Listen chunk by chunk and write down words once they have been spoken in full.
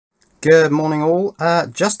Good morning all.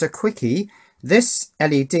 Just a quickie. This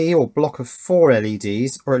LED or block of 4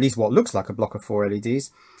 LEDs, or at least what looks like a block of 4 LEDs,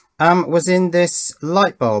 was in this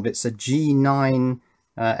light bulb. It's a G9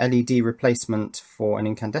 LED replacement for an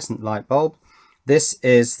incandescent light bulb. This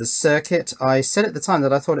is the circuit. I said at the time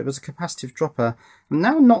that I thought it was a capacitive dropper. I'm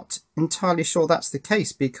now not entirely sure that's the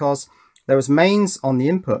case because there was mains on the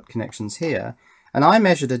input connections here, and I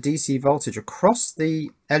measured a DC voltage across the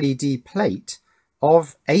LED plate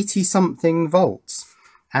of 80 something volts,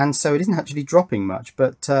 and so it isn't actually dropping much.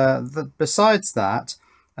 But besides that,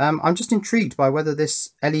 I'm just intrigued by whether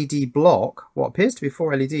this LED block, what appears to be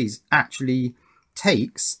 4 LEDs, actually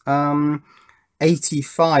takes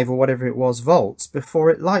 85 or whatever it was volts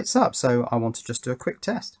before it lights up. So I want to just do a quick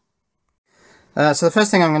test. So the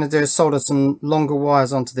first thing I'm going to do is solder some longer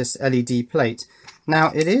wires onto this LED plate.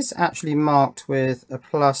 Now it is actually marked with a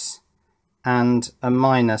plus and a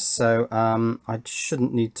minus, so I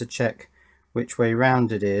shouldn't need to check which way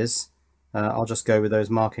round it is. I'll just go with those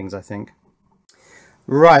markings, I think.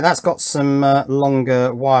 Right, that's got some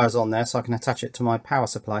longer wires on there, so I can attach it to my power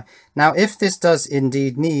supply. Now if this does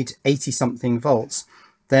indeed need 80 something volts,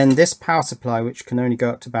 then this power supply, which can only go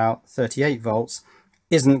up to about 38 volts,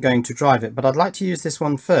 isn't going to drive it. But I'd like to use this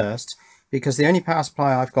one first, because the only power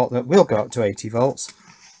supply I've got that will go up to 80 volts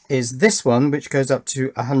is this one, which goes up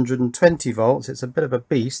to 120 volts. It's a bit of a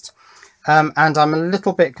beast, and I'm a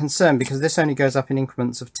little bit concerned because this only goes up in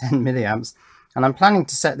increments of 10 milliamps, and I'm planning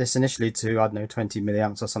to set this initially to, I don't know, 20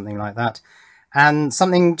 milliamps or something like that. And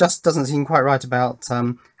something just doesn't seem quite right about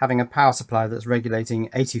having a power supply that's regulating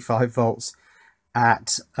 85 volts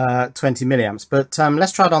at 20 milliamps. But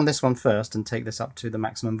let's try it on this one first and take this up to the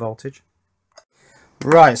maximum voltage.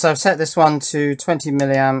 Right, so I've set this one to 20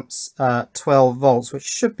 milliamps, 12 volts, which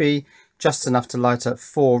should be just enough to light up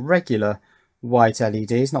 4 regular white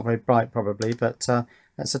LEDs. Not very bright probably, but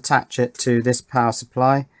let's attach it to this power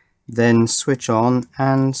supply, then switch on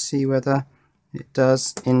and see whether it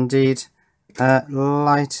does indeed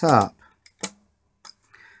light up.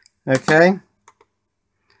 Okay,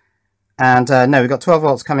 and no, we've got 12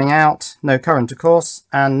 volts coming out, no current of course,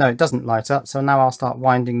 and no, it doesn't light up. So now I'll start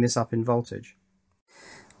winding this up in voltage.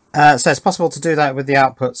 So it's possible to do that with the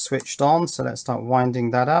output switched on, so let's start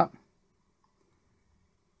winding that up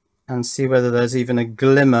and see whether there's even a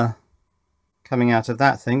glimmer coming out of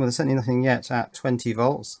that thing. Well, there's certainly nothing yet at 20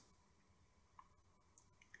 volts.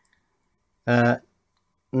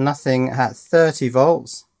 Nothing at 30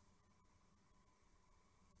 volts.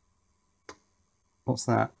 What's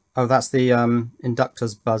that? Oh, that's the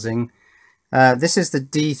inductors buzzing. This is the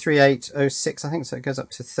D3806, I think, so it goes up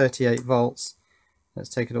to 38 volts. Let's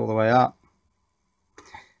take it all the way up.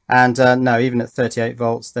 And no, even at 38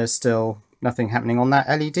 volts, there's still nothing happening on that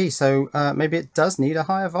LED. So maybe it does need a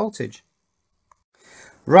higher voltage.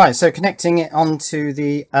 Right, so connecting it onto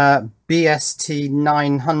the BST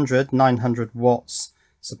 900 watts,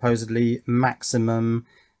 supposedly maximum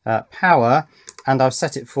power. And I've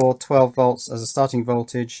set it for 12 volts as a starting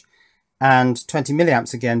voltage and 20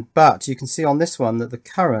 milliamps again. But you can see on this one that the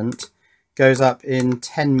current goes up in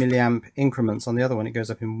 10 milliamp increments. On the other one it goes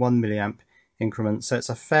up in 1 milliamp increments, so it's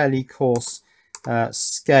a fairly coarse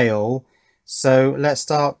scale. So let's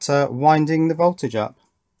start winding the voltage up.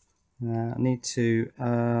 I need to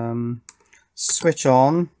switch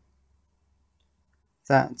on.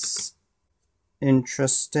 That's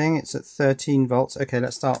interesting, it's at 13 volts. Okay,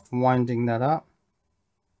 let's start winding that up.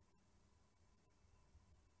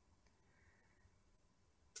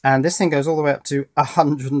 And this thing goes all the way up to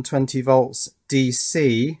 120 volts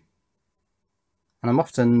DC. And I'm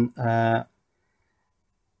often...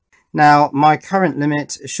 now, my current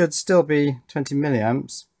limit should still be 20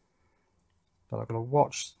 milliamps. But I've got to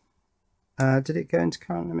watch... did it go into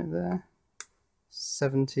current limit there?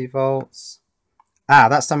 70 volts. Ah,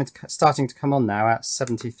 that's starting to come on now at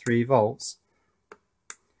 73 volts.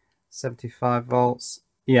 75 volts.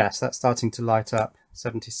 Yes, that's starting to light up.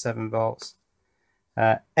 77 volts.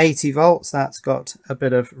 80 volts, that's got a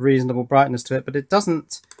bit of reasonable brightness to it, but it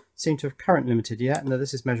doesn't seem to have current limited yet. No,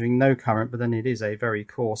 this is measuring no current, but then it is a very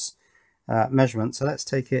coarse measurement. So let's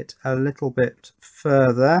take it a little bit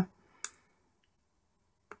further.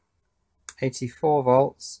 84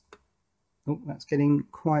 volts. Oh, that's getting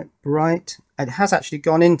quite bright. It has actually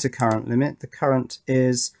gone into current limit. The current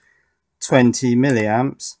is 20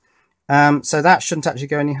 milliamps. So that shouldn't actually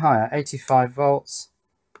go any higher. 85 volts.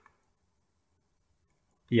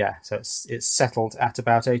 Yeah, so it's settled at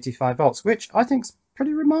about 85 volts, which I think is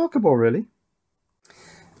pretty remarkable, really.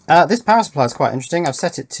 This power supply is quite interesting. I've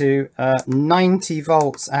set it to 90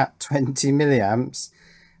 volts at 20 milliamps,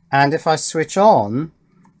 and if I switch on,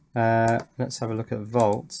 let's have a look at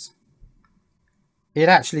volts. it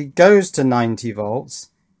actually goes to 90 volts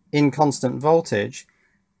in constant voltage.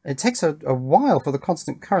 It takes a while for the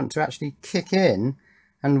constant current to actually kick in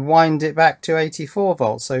and wind it back to 84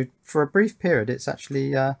 volts. So for a brief period, it's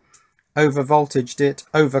actually over-voltaged it,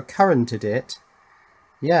 over-currented it.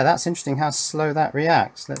 Yeah, that's interesting how slow that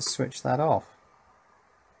reacts. Let's switch that off.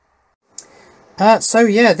 So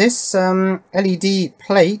yeah, this LED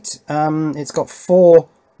plate, it's got 4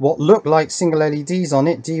 what look like single LEDs on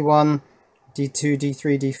it, D1, D2,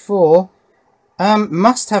 D3, D4.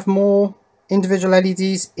 Must have more individual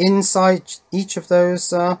LEDs inside each of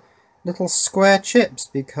those little square chips,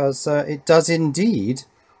 because it does indeed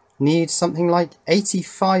need something like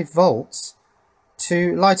 85 volts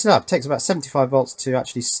to light it up. It takes about 75 volts to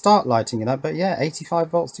actually start lighting it up, but yeah, 85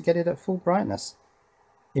 volts to get it at full brightness.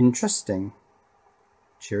 Interesting.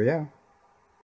 Cheerio.